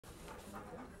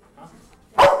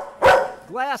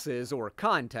Glasses or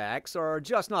contacts are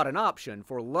just not an option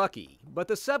for Lucky, but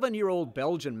the 7-year-old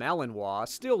Belgian Malinois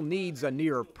still needs a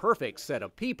near-perfect set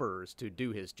of peepers to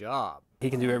do his job. He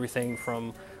can do everything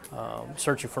from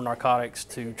searching for narcotics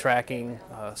to tracking,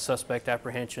 suspect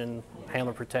apprehension,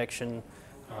 handler protection,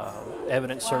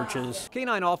 evidence searches.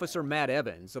 Canine Officer Matt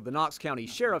Evans of the Knox County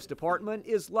Sheriff's Department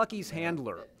is Lucky's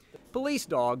handler. Police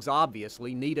dogs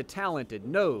obviously need a talented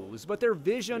nose, but their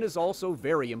vision is also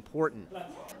very important.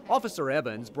 Officer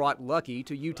Evans brought Lucky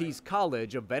to UT's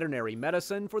College of Veterinary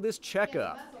Medicine for this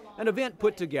checkup, an event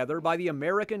put together by the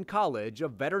American College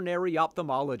of Veterinary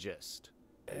Ophthalmologists.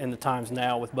 In the times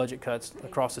now with budget cuts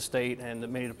across the state and that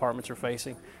many departments are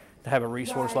facing, to have a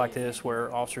resource like this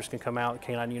where officers can come out,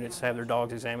 canine units have their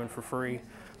dogs examined for free,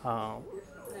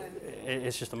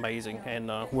 it's just amazing, and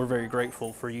we're very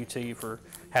grateful for UT for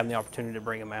having the opportunity to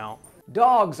bring them out.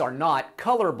 Dogs are not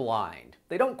colorblind.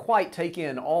 They don't quite take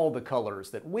in all the colors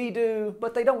that we do,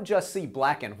 but they don't just see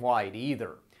black and white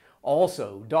either.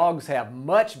 Also, dogs have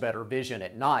much better vision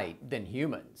at night than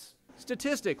humans.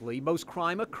 Statistically, most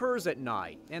crime occurs at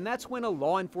night, and that's when a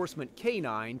law enforcement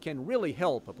canine can really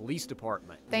help a police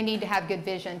department. They need to have good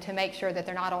vision to make sure that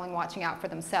they're not only watching out for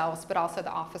themselves, but also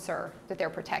the officer that they're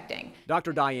protecting.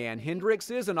 Dr. Diane Hendricks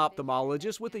is an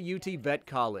ophthalmologist with the UT Vet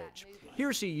College.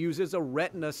 Here she uses a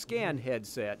retina scan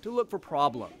headset to look for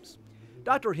problems.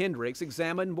 Dr. Hendricks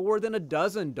examined more than a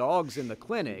dozen dogs in the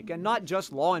clinic, and not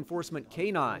just law enforcement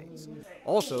canines.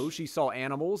 Also, she saw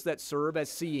animals that serve as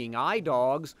seeing eye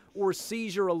dogs or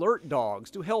seizure alert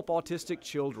dogs to help autistic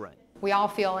children. We all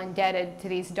feel indebted to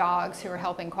these dogs who are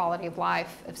helping quality of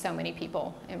life of so many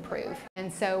people improve.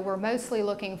 And so we're mostly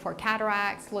looking for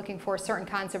cataracts, looking for certain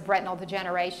kinds of retinal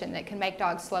degeneration that can make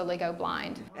dogs slowly go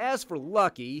blind. As for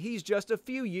Lucky, he's just a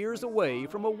few years away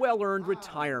from a well-earned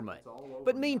retirement.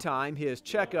 But meantime, his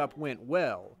checkup went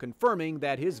well, confirming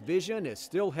that his vision is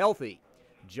still healthy,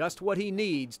 just what he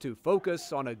needs to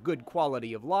focus on a good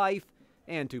quality of life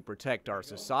and to protect our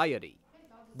society.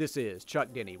 This is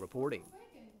Chuck Denny reporting.